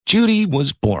Judy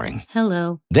was boring.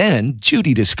 Hello. Then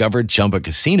Judy discovered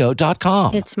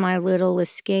ChumbaCasino.com. It's my little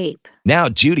escape. Now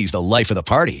Judy's the life of the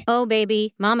party. Oh,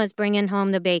 baby, mama's bringing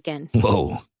home the bacon.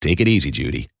 Whoa, take it easy,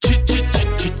 Judy.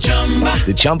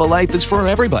 The Chumba life is for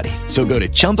everybody. So go to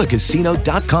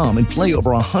ChumbaCasino.com and play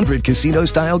over 100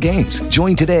 casino-style games.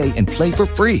 Join today and play for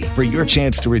free for your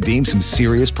chance to redeem some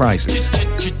serious prizes.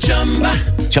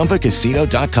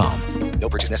 ChumbaCasino.com. No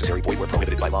purchase necessary. Void where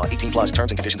prohibited by law. 18 plus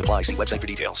terms and conditions apply. See website for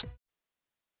details.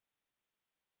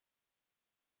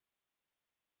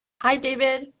 Hi,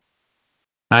 David.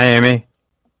 Hi, Amy.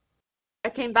 I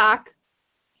came back.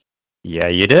 Yeah,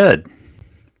 you did.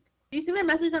 Do you see my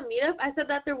message on Meetup? I said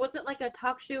that there wasn't like a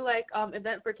talk show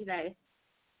event for today.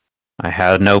 I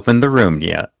hadn't opened the room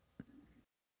yet.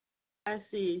 I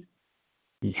see.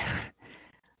 Yeah.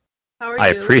 How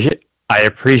are you? I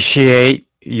appreciate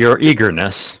your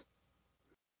eagerness.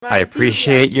 My I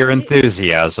appreciate your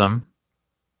enthusiasm.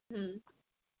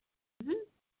 Mm-hmm.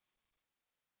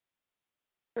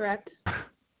 Correct.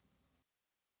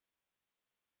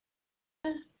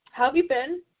 How have you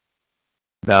been?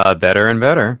 Better and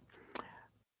better.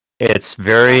 It's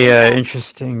very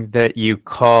interesting that you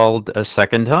called a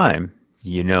second time.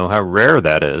 You know how rare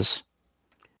that is.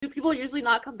 Do people usually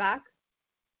not come back?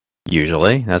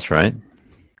 Usually, that's right.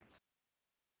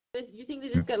 Do you think they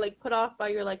just get put off by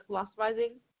your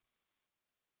philosophizing?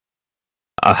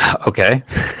 Okay.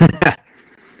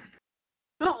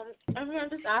 No, I'm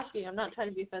just asking. I'm not trying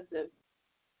to be offensive.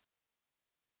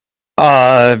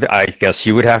 I guess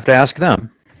you would have to ask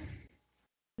them.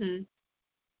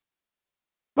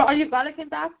 But are you glad I came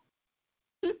back?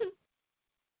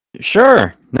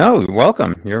 Sure. No,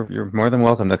 welcome. You're more than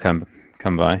welcome to come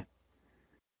by.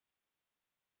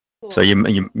 Cool. So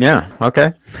you yeah,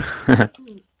 okay.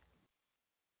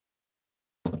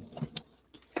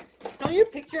 Don't your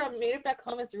picture on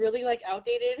Meetup.com is really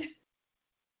outdated?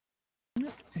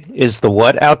 Is the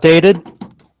what outdated?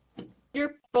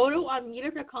 Your photo on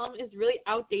Meetup.com is really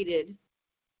outdated.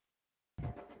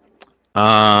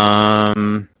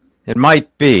 It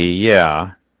might be,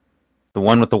 yeah. The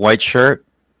one with the white shirt?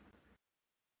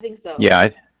 I think so. Yeah,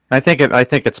 I think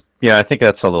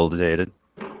that's a little dated.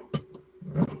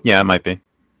 Yeah, it might be.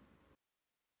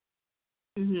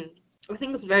 I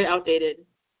think it's very outdated.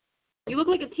 You look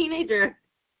like a teenager.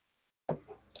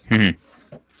 I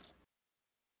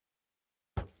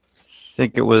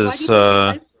think it was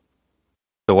the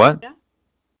what? Yeah.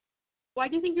 Why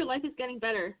do you think your life is getting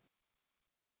better?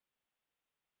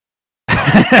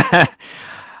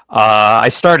 I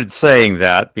started saying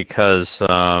that because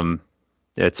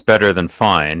it's better than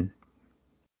fine.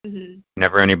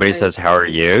 Whenever anybody says, "How are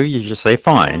you?" you just say,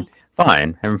 "Fine,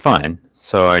 fine, I'm fine."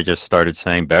 So I just started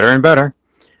saying better and better,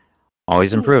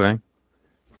 always improving.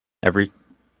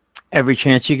 Every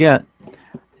chance you get.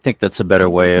 I think that's a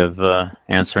better way of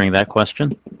answering that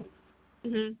question.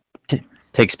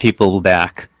 Takes people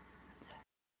back.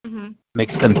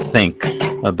 Makes them think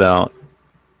about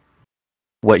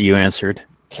what you answered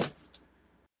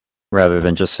rather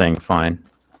than just saying fine.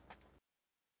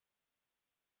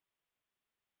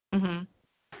 And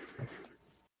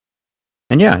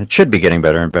yeah, it should be getting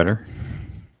better and better.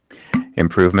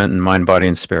 Improvement in mind, body,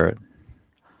 and spirit.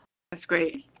 That's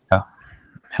great.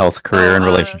 Health, career, and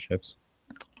relationships.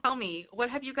 Tell me, what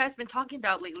have you guys been talking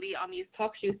about lately on these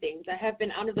talk show things? I have been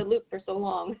out of the loop for so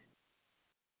long.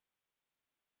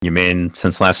 You mean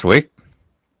since last week?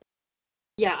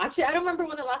 Yeah, actually, I don't remember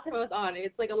when the last time I was on.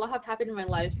 It's a lot has happened in my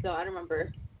life, so I don't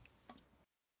remember.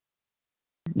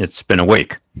 It's been a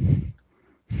week.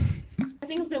 I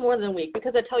think it's been more than a week,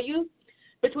 because I tell you,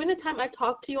 between the time I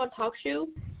talked to you on talk show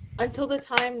until the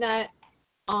time that,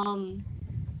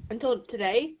 until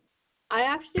today, I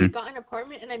actually got an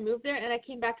apartment and I moved there and I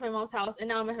came back to my mom's house and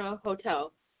now I'm in a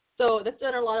hotel. So that's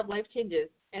been a lot of life changes,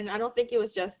 and I don't think it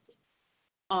was just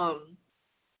 1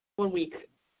 week.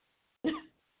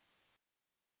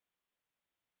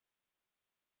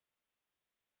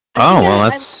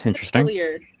 That's interesting.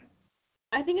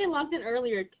 I think I logged in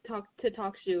earlier to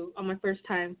talk show on my first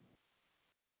time.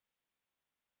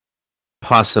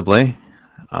 Possibly.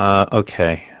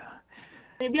 Okay.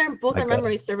 Maybe both our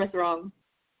memories serve us wrong.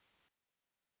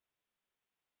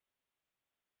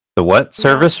 The what?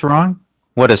 Service wrong?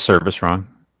 What is service wrong?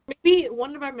 Maybe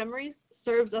one of our memories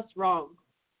serves us wrong.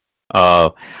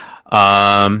 Oh.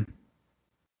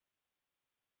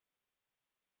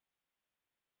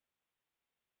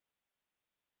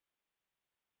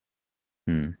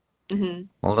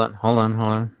 Hold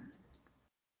on.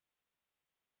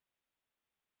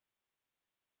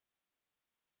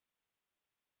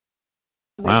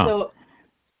 Wow. So,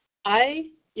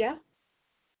 yeah?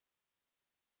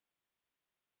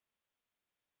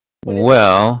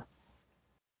 Well,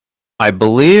 I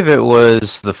believe it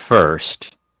was the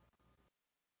 1st.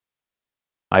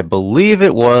 I believe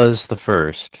it was the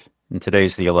 1st, and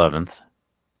today's the 11th.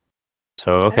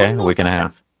 So, okay, a week and a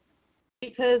half.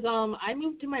 Because I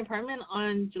moved to my apartment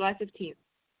on July 15th.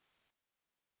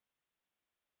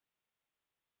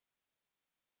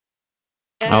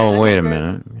 And Oh, wait a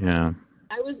minute. Yeah.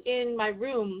 I was in my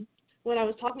room when I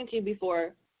was talking to you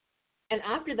before, and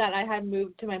after that I had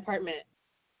moved to my apartment.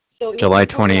 So July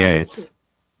 28th.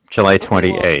 July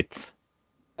 28th.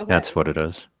 Okay. That's what it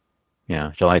is.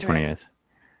 Yeah, July 28th.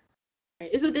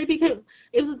 It was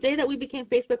the day that we became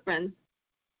Facebook friends.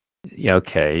 Yeah,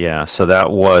 okay, yeah. So that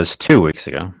was 2 weeks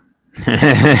ago.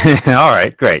 All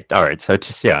right, great. All right, so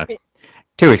just,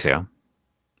 2 weeks ago.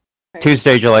 Right.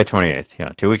 Tuesday, July 28th. Yeah,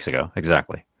 2 weeks ago,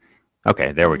 exactly.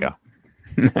 Okay, there we go.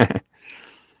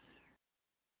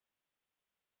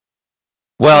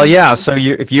 Well, yeah, so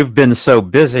if you've been so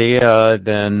busy,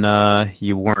 then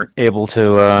you weren't able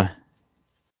to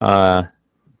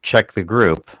check the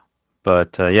group.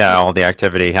 But, yeah, all the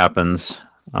activity happens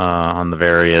on the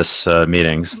various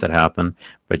meetings that happen.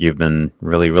 But you've been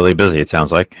really, really busy, it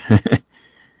sounds like.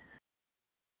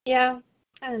 Yeah,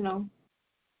 I don't know.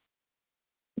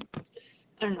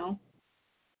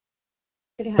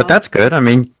 But that's good. I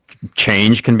mean,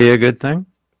 change can be a good thing,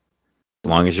 as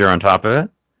long as you're on top of it.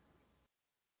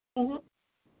 Mm-hmm.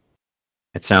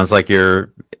 It sounds like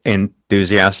you're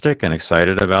enthusiastic and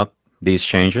excited about these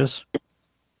changes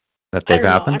that they've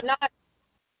happened.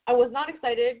 I was not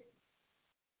excited.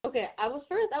 Okay, I was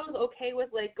okay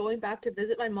with like going back to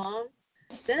visit my mom.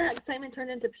 Then that excitement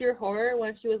turned into pure horror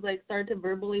when she was like started to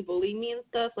verbally bully me and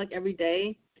stuff like every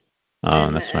day.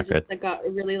 Oh, that's not good. I got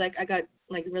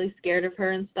really scared of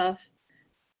her and stuff.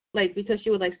 Like because she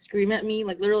would like scream at me,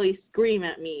 like literally scream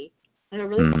at me. I got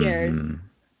really scared.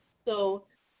 So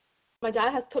my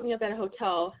dad has put me up at a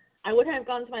hotel. I would have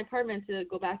gone to my apartment to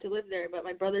go back to live there, but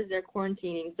my brother's there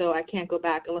quarantining, so I can't go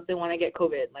back unless they want to get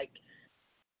COVID. Like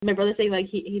my brother's saying like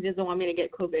he doesn't want me to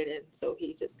get COVID, and so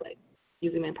he's just like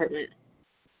using my apartment.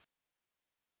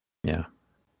 Yeah.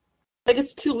 Like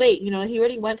it's too late, he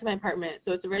already went to my apartment,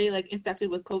 so it's already like infected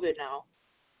with COVID now.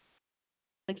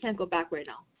 I can't go back right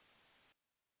now.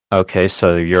 Okay,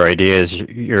 so your idea is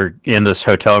you're in this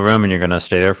hotel room and you're going to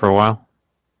stay there for a while?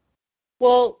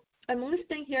 Well, I'm only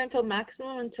staying here until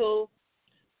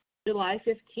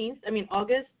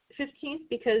August 15th,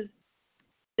 because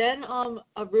then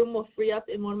a room will free up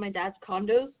in one of my dad's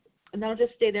condos, and then I'll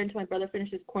just stay there until my brother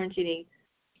finishes quarantining.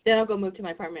 Then I'll go move to my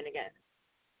apartment again.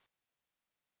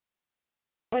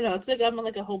 I know, it's like I'm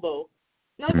like a hobo.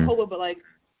 Not like a hobo, but like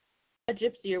a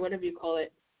gypsy or whatever you call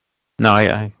it. No,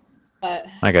 I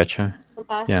got you.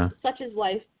 Yeah. Such is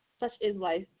life.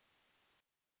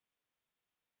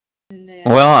 And,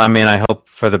 well, I mean, I hope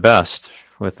for the best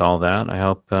with all that. I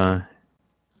hope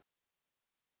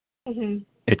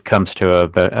it comes to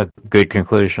a good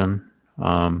conclusion.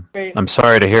 Right. I'm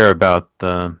sorry to hear about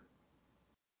the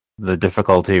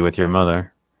difficulty with your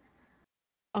mother.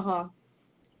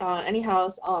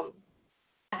 Anyhow, I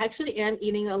actually am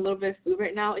eating a little bit of food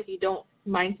right now. If you don't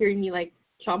mind hearing me like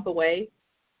chomp away,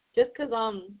 just because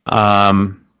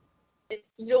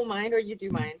you don't mind, or you do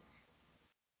mind?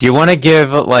 Do you want to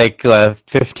give like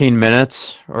 15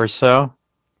 minutes or so,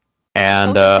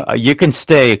 and you can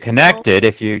stay connected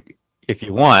if you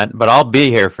want, but I'll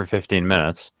be here for 15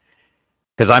 minutes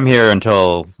because I'm here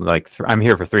until I'm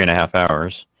here for 3.5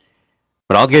 hours.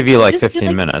 But I'll give you like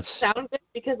 15 minutes. Sound good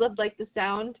because of like the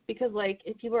sound, because like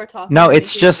if people are talking. No,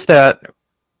 it's just that.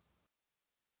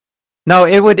 No,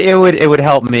 it would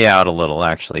help me out a little,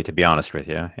 actually, to be honest with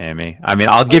you, Amy. I mean,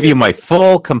 I'll give you my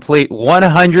full, complete,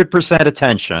 100%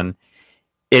 attention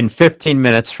in 15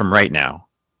 minutes from right now.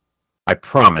 I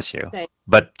promise you. Okay.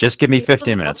 But just give me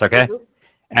 15 minutes, okay?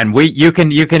 And you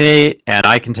can eat, and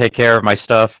I can take care of my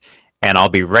stuff, and I'll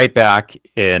be right back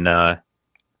in.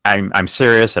 I'm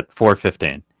serious at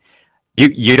 4:15.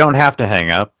 You don't have to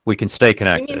hang up. We can stay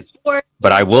connected.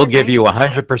 But I will give you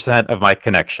 100% of my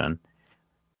connection.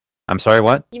 I'm sorry,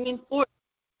 what? You mean 4?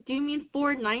 Do you mean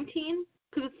 4:19?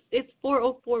 Because it's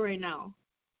 4:04 right now.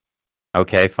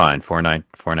 Okay, fine.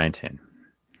 4:19.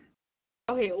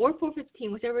 Okay, or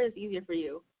 4:15, whichever is easier for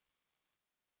you.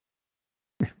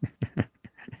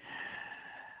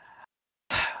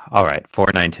 All right,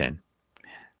 4:19.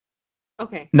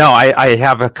 Okay. No, I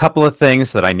have a couple of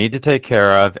things that I need to take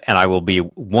care of, and I will be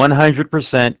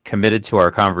 100% committed to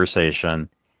our conversation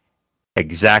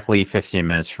exactly 15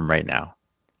 minutes from right now.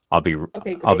 Okay,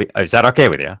 is that okay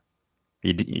with you?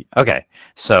 Okay.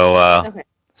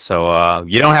 So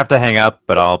you don't have to hang up,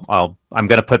 but I'm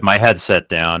going to put my headset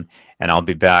down and I'll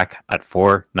be back at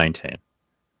 4:19.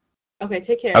 Okay,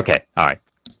 take care. Okay, all right.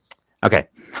 Okay.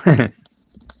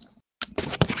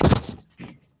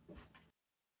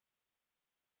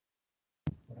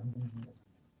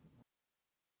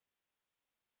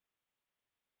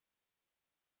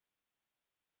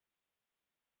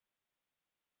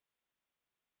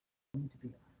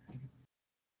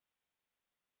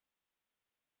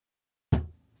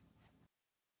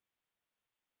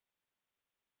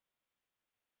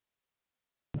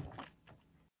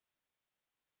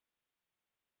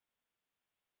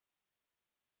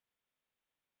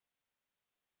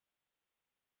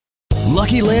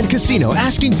 Lucky Land Casino,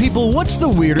 asking people, what's the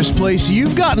weirdest place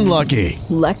you've gotten lucky?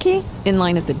 Lucky? In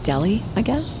line at the deli, I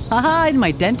guess? Aha, in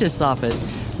my dentist's office.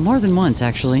 More than once,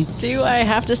 actually. Do I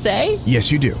have to say?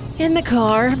 Yes, you do. In the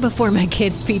car before my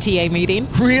kids' PTA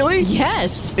meeting. Really?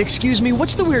 Yes. Excuse me,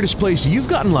 what's the weirdest place you've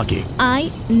gotten lucky?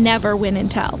 I never win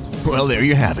and tell. Well, there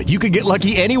you have it. You can get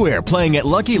lucky anywhere, playing at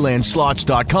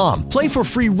LuckyLandSlots.com. Play for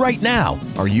free right now.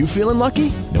 Are you feeling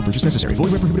lucky? No purchase necessary.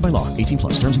 Void where prohibited by law.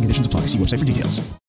 18+. Terms and conditions apply. See website for details.